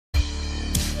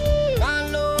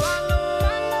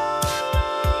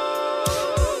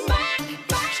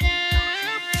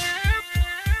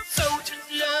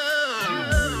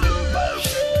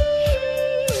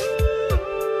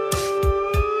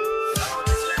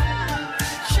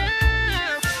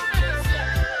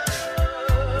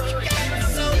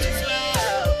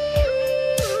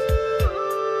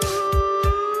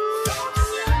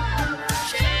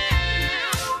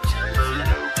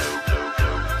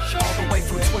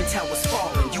towers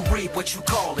falling, you read what you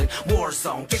callin'. War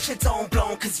zone, get your dome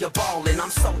blown cause you're ballin'. I'm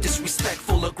so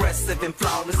disrespectful, aggressive and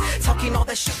flawless. Talking all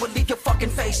that shit will leave your fucking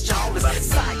face jawless.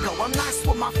 Psycho, I'm nice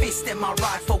with my fist and my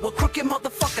rifle. A crooked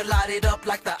motherfucker light it up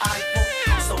like the Eiffel.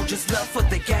 Soldiers' love for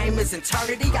the game is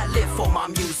eternity. I live for my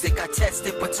music, I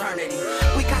tested paternity.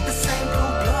 We got the same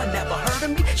blue blood, never heard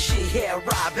of me? Shit, yeah,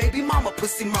 right, baby mama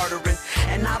pussy murdering.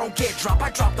 And I don't get dropped, I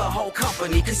drop the whole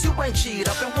company. Cause you ain't cheat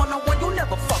up and one-on-one, you'll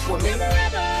never fuck with me.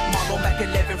 Malow Mac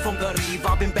 11 from the Riv.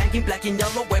 I've been banging black and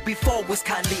yellow way before was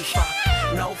Khalifa.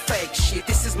 No fake shit,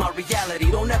 this is my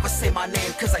reality. Don't ever say my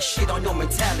name cause I shit on your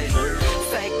mentality.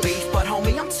 Fake beef, but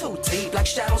homie, I'm too deep. Like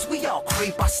shadows, we all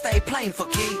creep, I stay playing for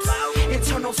keeps.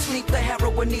 Internal sleep, the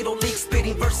heroin needle leaks.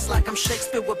 Spitting verses like I'm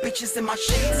Shakespeare with bitches in my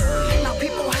sheets. Now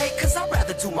people hate cause I'd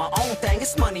rather do my own thing.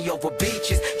 It's money over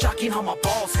beaches, jocking how my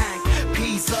balls hang.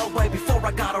 Peas away before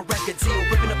I got a record deal.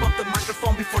 Ripping up the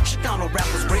microphone before Chicano rap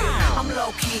was real. I'm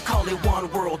low-key, call it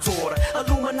one world order.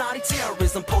 Illuminati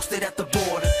terrorism posted at the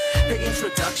border. The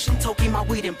introduction, talking my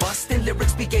weed and busting.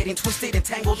 Lyrics be getting twisted and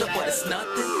tangled up, but it's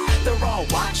nothing. They're all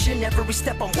watching, every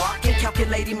step I'm walking.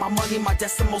 Calculating my money, my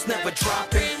decimals never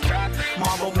dropping.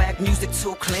 Malow Mac music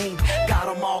too clean.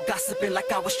 Got them all gossiping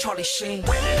like I was Charlie Sheen.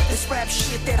 This rap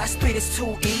shit that I spit is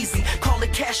too easy. Call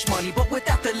it cash money, but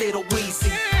without the little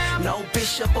wheezy. No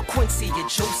Bishop or Quincy, you're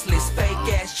juiceless.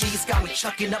 Fake ass G's got me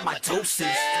chucking up my deuces.